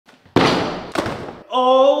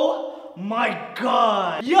Oh my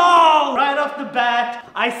god. Yo! Right off the bat,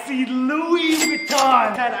 I see Louis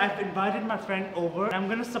Vuitton. I've invited my friend over and I'm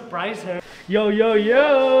gonna surprise her. Yo, yo,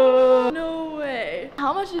 yo! No way.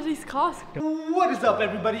 How much do these cost? What is up,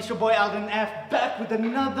 everybody? It's your boy Alden-F back with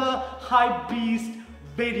another Hypebeast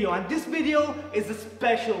video. And this video is a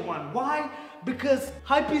special one. Why? Because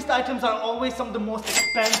Hypebeast items are always some of the most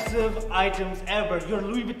expensive items ever. Your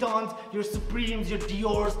Louis Vuittons, your Supremes, your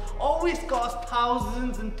Diors always cost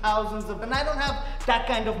thousands and thousands of, and I don't have that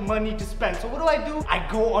kind of money to spend. So what do? I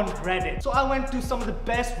go on Reddit. So I went to some of the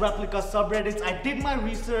best replica subreddits. I did my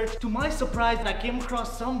research. To my surprise, I came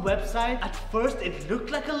across some website. At first, it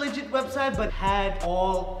looked like a legit website, but had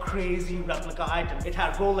all crazy replica items. It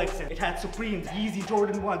had Rolexes, it had Supremes, Yeezy,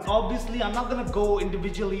 Jordan 1s. Obviously, I'm not gonna go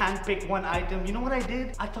individually and pick one item. You know what I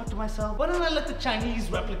did? I thought to myself, why don't I let the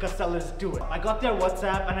Chinese replica sellers do it? I got their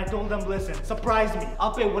WhatsApp and I told them, listen, surprise me.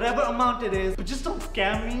 I'll pay whatever amount it is, but just don't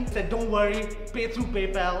scam me. I said, don't worry, pay through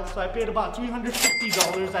PayPal. So I paid about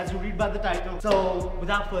 $350 as you read by the title. So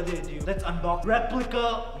without further ado, let's unbox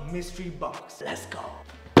replica mystery box. Let's go.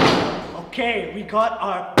 Okay, we got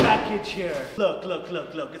our package here. Look, look,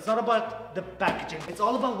 look, look. It's not about the packaging. It's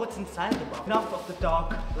all about what's inside the box. Enough of the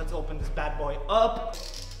talk. Let's open this bad boy up.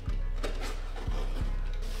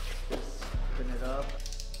 Open it up.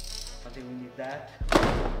 I think we need that.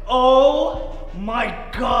 Oh my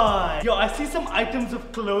god! Yo, I see some items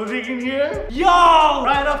of clothing in here. Yo!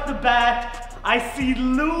 Right off the bat, I see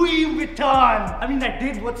Louis Vuitton. I mean, I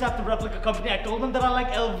did WhatsApp the replica company. I told them that I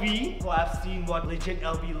like LV. So I've seen what legit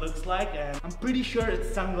LV looks like, and I'm pretty sure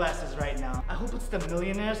it's sunglasses right now. I hope it's the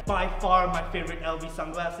Millionaires. By far my favorite LV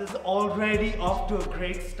sunglasses. Already off to a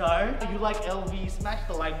great start. If you like LV, smash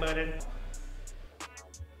the like button.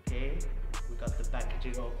 Okay. Got the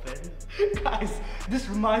packaging open. Guys, this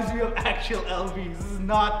reminds me of actual LVs. This is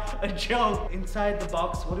not a joke. Inside the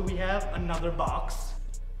box, what do we have? Another box.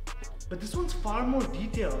 But this one's far more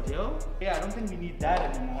detailed, yo. Yeah, I don't think we need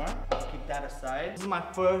that anymore. I'll keep that aside. This is my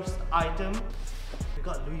first item. We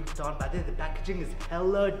got Louis Vuitton, but the packaging is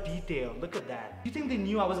hella detailed. Look at that. Do you think they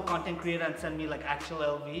knew I was a content creator and sent me like actual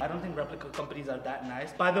LV? I don't think replica companies are that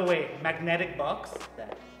nice. By the way, magnetic box.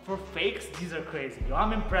 For fakes, these are crazy. Yo,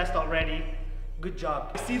 I'm impressed already. Good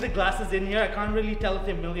job. I see the glasses in here. I can't really tell if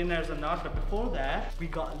they're millionaires or not, but before that, we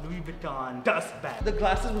got Louis Vuitton dust bag. The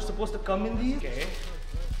glasses were supposed to come in these. Okay.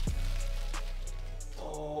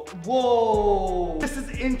 Oh, whoa. This is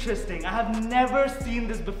interesting. I have never seen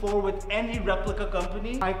this before with any replica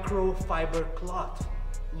company. Microfiber cloth.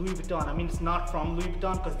 Louis Vuitton. I mean, it's not from Louis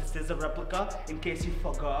Vuitton because this is a replica, in case you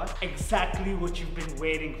forgot. Exactly what you've been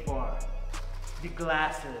waiting for. The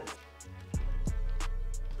glasses.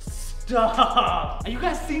 Stop! Are you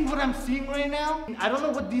guys seeing what I'm seeing right now? I don't know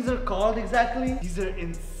what these are called exactly. These are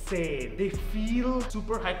insane. They feel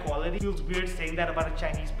super high quality. Feels weird saying that about a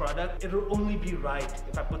Chinese product. It'll only be right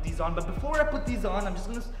if I put these on. But before I put these on, I'm just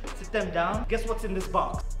gonna sit them down. Guess what's in this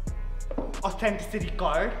box? Authenticity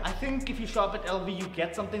card. I think if you shop at LV, you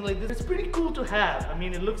get something like this. It's pretty cool to have. I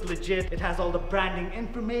mean, it looks legit. It has all the branding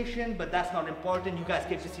information, but that's not important. You guys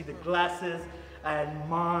get to see the glasses, and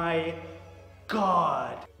my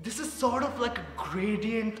god, this is sort of like a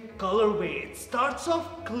gradient colorway. It starts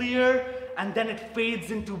off clear and then it fades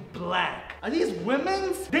into black. Are these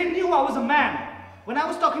women's? They knew I was a man. When I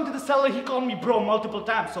was talking to the seller, he called me bro multiple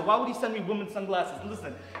times. So why would he send me women's sunglasses?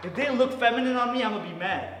 Listen, if they look feminine on me, I'm gonna be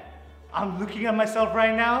mad. I'm looking at myself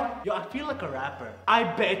right now. Yo, I feel like a rapper. I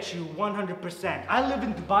bet you 100%. I live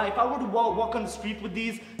in Dubai. If I were to walk on the street with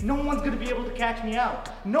these, no one's gonna be able to catch me out.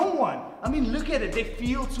 No one. I mean, look at it. They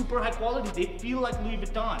feel super high quality. They feel like Louis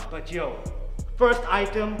Vuitton. But yo, first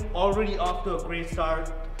item, already off to a great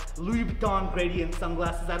start. Louis Vuitton gradient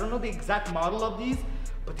sunglasses. I don't know the exact model of these,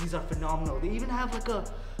 but these are phenomenal. They even have like a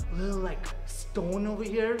little like stone over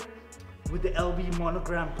here with the LV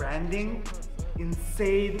monogram branding.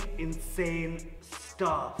 Insane, insane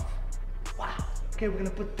stuff. Wow. Okay, we're gonna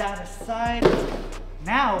put that aside.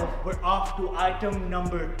 Now we're off to item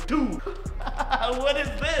number 2. What is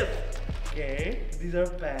this? Okay, these are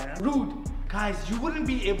pants. Rhude. Guys, you wouldn't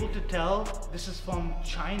be able to tell this is from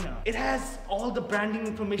China. It has all the branding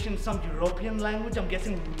information in some European language. I'm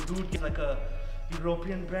guessing Rhude is like a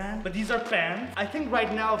European brand, but these are pants. I think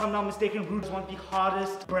right now, if I'm not mistaken, Rhude is one of the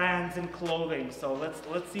hottest brands in clothing. So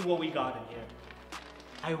let's see what we got in here.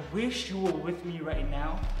 I wish you were with me right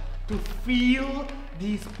now to feel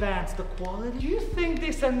these pants, the quality. Do you think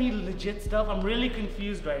they send me legit stuff? I'm really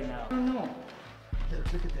confused right now. I don't know.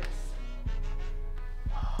 Look at this.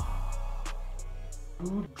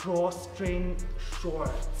 Rhude drawstring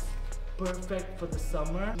shorts. Perfect for the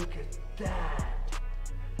summer. Look at that.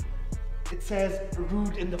 It says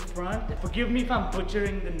Rhude in the front. Forgive me if I'm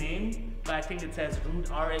butchering the name, but I think it says Rhude,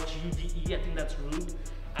 R-H-U-D-E. I think that's Rhude.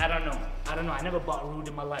 I don't know. I never bought Rhude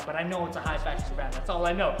in my life, but I know it's a high fashion brand. That's all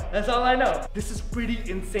I know. That's all I know. This is pretty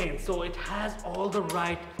insane. So it has all the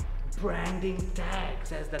right branding tag. It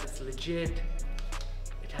says that it's legit.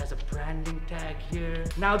 It has a branding tag here.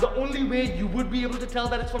 Now the only way you would be able to tell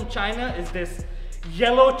that it's from China is this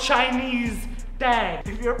yellow Chinese tag.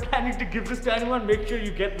 If you're planning to give this to anyone, make sure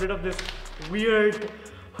you get rid of this weird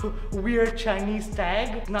Chinese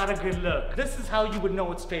tag. It's not a good look. This is how you would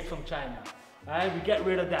know it's straight from China. Alright, we get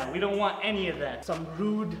rid of that. We don't want any of that. Some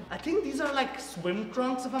Rhude. I think these are like swim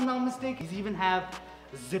trunks if I'm not mistaken. These even have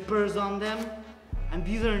zippers on them. And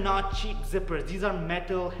these are not cheap zippers. These are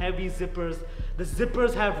metal, heavy zippers. The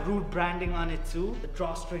zippers have Rhude branding on it too. The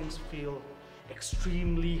drawstrings feel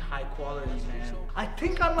extremely high quality, man. I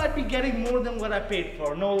think I might be getting more than what I paid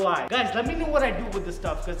for, no lie. Guys, let me know what I do with this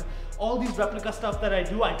stuff, because all these replica stuff that I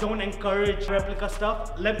do, I don't encourage replica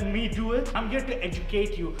stuff. Let me do it. I'm here to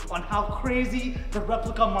educate you on how crazy the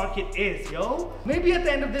replica market is, yo. Maybe at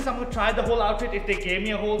the end of this, I'm gonna try the whole outfit if they gave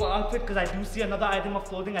me a whole outfit, because I do see another item of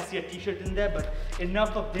clothing. I see a t-shirt in there, but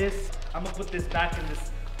enough of this. I'm gonna put this back in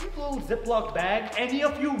this little Ziploc bag. Any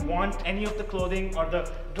of you want any of the clothing or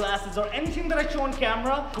the glasses or anything that I show on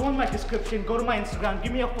camera, go in my description, go to my Instagram,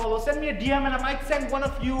 give me a follow, send me a DM, and I might send one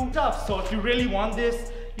of you stuff. So if you really want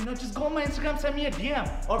this, you know, just go on my Instagram, send me a DM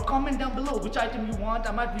or comment down below which item you want.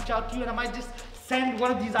 I might reach out to you and I might just send one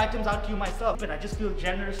of these items out to you myself. But I just feel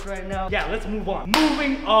generous right now. Yeah, let's move on.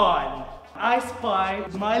 Moving on. I spy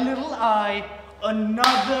with my little eye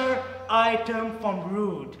another item from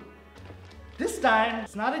Rhude. This time,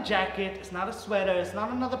 it's not a jacket, it's not a sweater, it's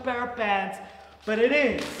not another pair of pants, but it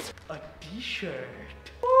is a t-shirt.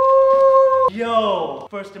 Yo,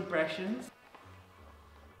 first impressions.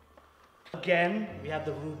 Again, we have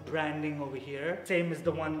the Rhude branding over here. Same as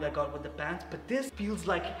the one that I got with the pants, but this feels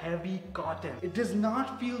like heavy cotton. It does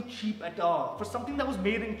not feel cheap at all. For something that was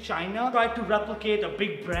made in China, try to replicate a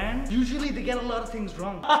big brand, usually they get a lot of things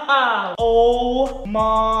wrong. Oh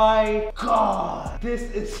my god, this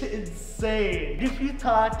is insane. If you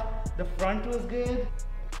thought the front was good,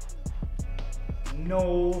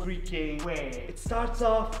 no freaking way. It starts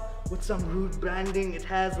off with some Rhude branding. It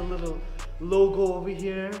has a little logo over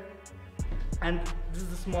here. And this is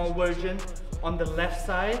the small version on the left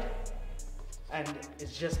side, and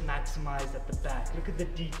it's just maximized at the back. Look at the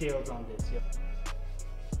details on this. Yo.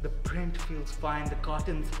 The print feels fine, the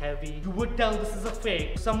cotton's heavy. You would tell this is a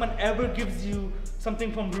fake. If someone ever gives you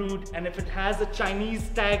something from Rhude, and if it has a Chinese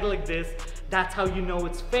tag like this, that's how you know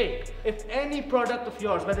it's fake. If any product of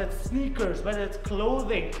yours, whether it's sneakers, whether it's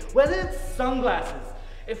clothing, whether it's sunglasses,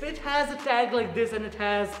 if it has a tag like this and it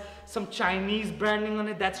has some Chinese branding on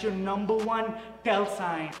it, that's your #1 tell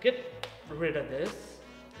sign. Get rid of this.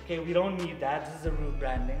 Okay, we don't need that. This is a Rhude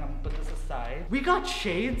branding. I'm gonna put this aside. We got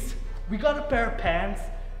shades, we got a pair of pants,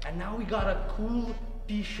 and now we got a cool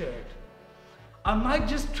t-shirt. I might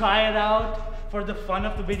just try it out for the fun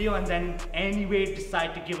of the video and then anyway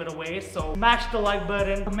decide to give it away. So smash the like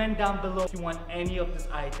button, comment down below if you want any of these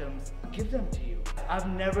items. I'll give them to you. I've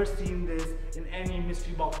never seen this in any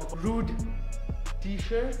mystery box before. Rhude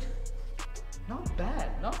t-shirt. Not bad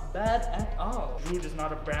at all. Rhude is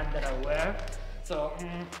not a brand that I wear, so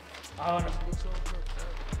I don't know.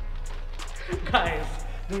 Guys,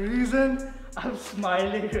 the reason I'm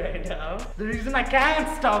smiling right now, the reason I can't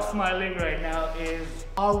stop smiling right now is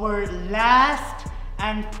our last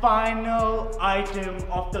and final item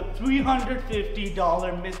of the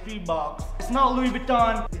 $350 mystery box. It's not Louis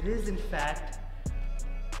Vuitton, it is in fact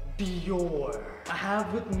Dior. I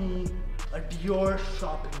have with me a Dior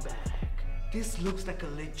shopping bag. This looks like a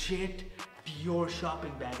legit Dior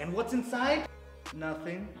shopping bag. And what's inside?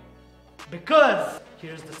 Nothing. Because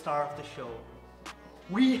here's the star of the show.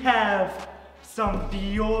 We have some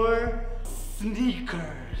Dior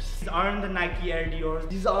sneakers. These aren't the Nike Air Dior.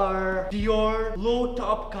 These are Dior low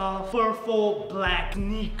top cuff fur faux black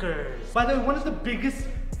sneakers. By the way, one of the biggest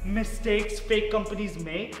mistakes fake companies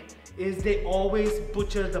make is they always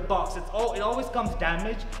butcher the box. It always comes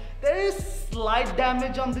damaged. There is slight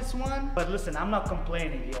damage on this one, but listen, I'm not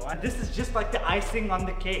complaining, yo. And this is just like the icing on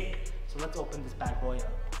the cake. So let's open this bad boy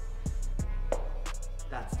up.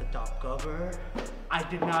 That's the top cover. I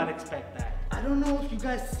did not expect that. I don't know if you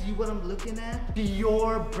guys see what I'm looking at.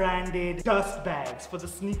 Dior branded dust bags for the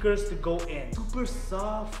sneakers to go in. Super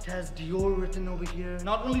soft. It has Dior written over here.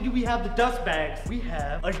 Not only do we have the dust bags, we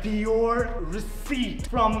have a Dior receipt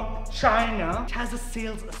from China. It has a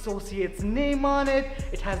sales associate's name on it.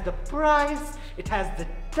 It has the price. It has the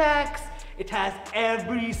tax. It has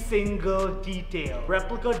every single detail.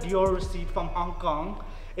 Replica Dior receipt from Hong Kong.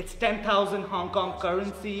 It's 10,000 Hong Kong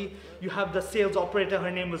currency. You have the sales operator, her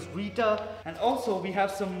name was Rita. And also we have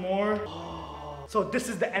some more. So this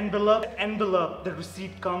is the envelope. The envelope the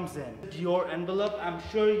receipt comes in. Dior envelope. I'm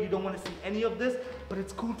sure you don't want to see any of this, but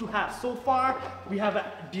it's cool to have. So far, we have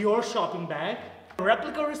a Dior shopping bag, a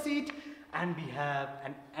replica receipt, and we have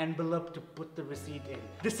an envelope to put the receipt in.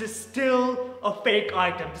 This is still a fake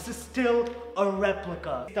item. This is still a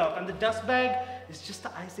replica. And the dust bag is just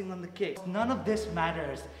the icing on the cake. None of this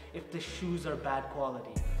matters if the shoes are bad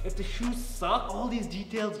quality. If the shoes suck, all these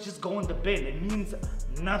details just go in the bin. It means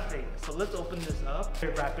nothing. So let's open this up.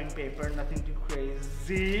 Wrapping paper, nothing too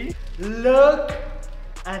crazy. Look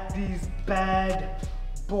at these bad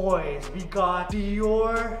boys. We got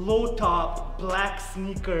Dior low top black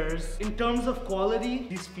sneakers. In terms of quality,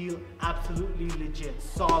 these feel absolutely legit,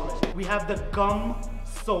 solid. We have the gum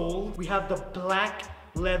sole. We have the black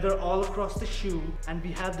leather all across the shoe, and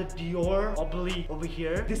we have the Dior oblique over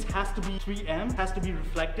here. This has to be 3M, has to be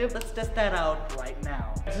reflective. Let's test that out right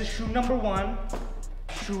now. This is shoe number 1,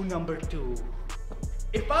 shoe number 2.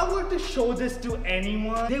 If I were to show this to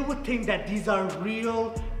anyone, they would think that these are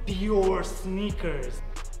real Dior sneakers.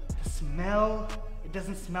 The smell, it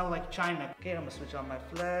doesn't smell like China. Okay, I'm gonna switch on my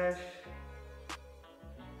flash.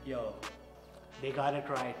 Yo, they got it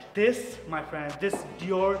right. This, my friend, this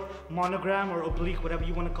Dior monogram or oblique, whatever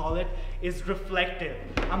you want to call it, is reflective.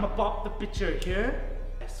 I'm gonna pop the picture here.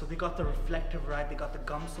 So they got the reflective right, they got the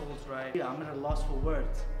gum soles right. Yeah, I'm at a loss for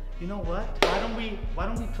words. You know what? Why don't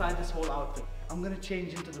we try this whole outfit? I'm gonna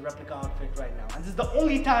change into the replica outfit right now. And this is the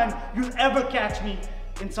only time you'll ever catch me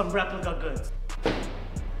in some replica goods.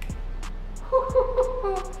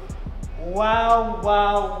 Wow,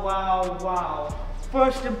 wow, wow, wow.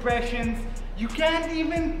 First impressions, you can't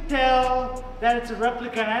even tell that it's a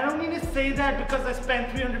replica. And I don't mean to say that because I spent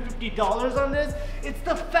 $350 on this. It's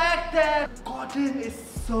the fact that cotton is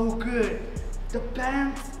so good. The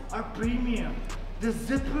pants are premium. The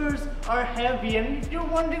zippers are heavy. And if you're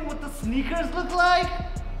wondering what the sneakers look like,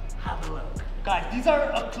 have a look. Guys, these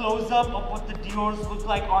are a close-up of what the Diors look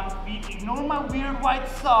like on feet. Ignore my weird white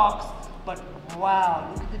socks, but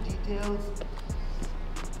wow, look at the details.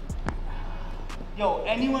 Yo,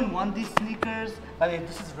 anyone want these sneakers? By the way,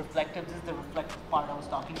 this is reflective. This is the reflective part I was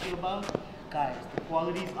talking to you about. Guys, the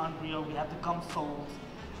quality is unreal. We have the gum soles,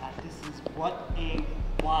 and this is what a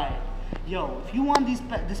vibe. Yo, if you want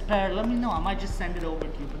this pair, let me know. I might just send it over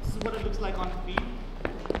to you. But this is what it looks like on feet.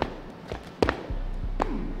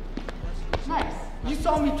 Nice. You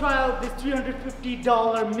saw me try out this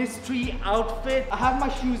 $350 mystery outfit. I have my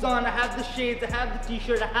shoes on, I have the shades, I have the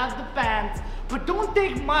t-shirt, I have the pants. But don't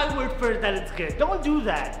take my word for it that it's good. Don't do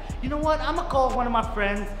that. You know what? I'm gonna call one of my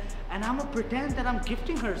friends and I'm gonna pretend that I'm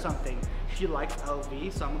gifting her something. She likes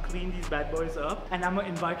LV, so I'm gonna clean these bad boys up and I'm gonna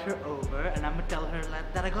invite her over and I'm gonna tell her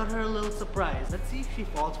that I got her a little surprise. Let's see if she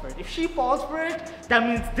falls for it. If she falls for it, that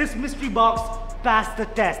means this mystery box passed the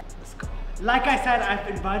test. Let's go. Like I said, I've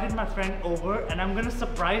invited my friend over and I'm gonna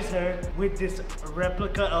surprise her with this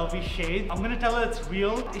replica LV shade. I'm gonna tell her it's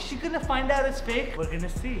real. Is she gonna find out it's fake? We're gonna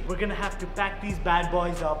see. We're gonna have to pack these bad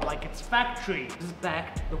boys up like it's factory. This is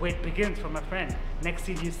packed the way it begins for my friend. Next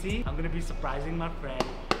scene you see, I'm gonna be surprising my friend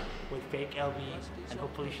with fake LV and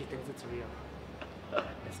hopefully she thinks it's real.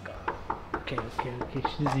 Let's go. Okay,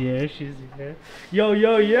 she's here. Yo,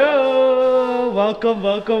 yo, yo! Welcome.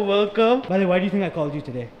 By the way, why do you think I called you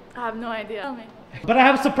today? I have no idea. Tell me. But I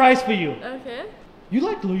have a surprise for you. Okay. You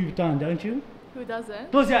like Louis Vuitton, don't you? Who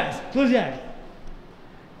doesn't? Close your eyes. Close your eyes.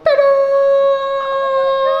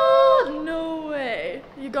 No way.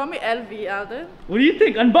 You got me LV, Alden. What do you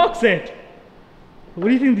think? Unbox it. What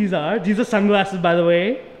do you think these are? These are sunglasses, by the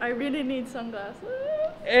way. I really need sunglasses.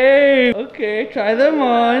 Hey. Okay, try them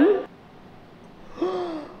on.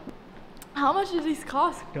 How much do these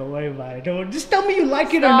cost? Don't worry about it. Don't. Just tell me you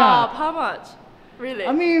like it or Stop. not. How much? Really?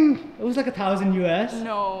 I mean, it was like $1,000 US.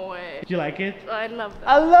 No way. Did you like it? I love that.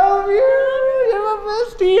 I love you! You're my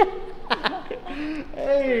bestie!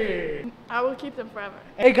 Hey! I will keep them forever.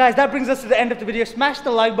 Hey guys, that brings us to the end of the video. Smash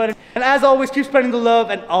the like button. And as always, keep spreading the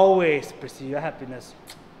love and always pursue your happiness.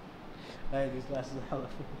 Hey, these glasses are hella.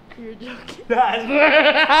 You're joking.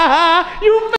 You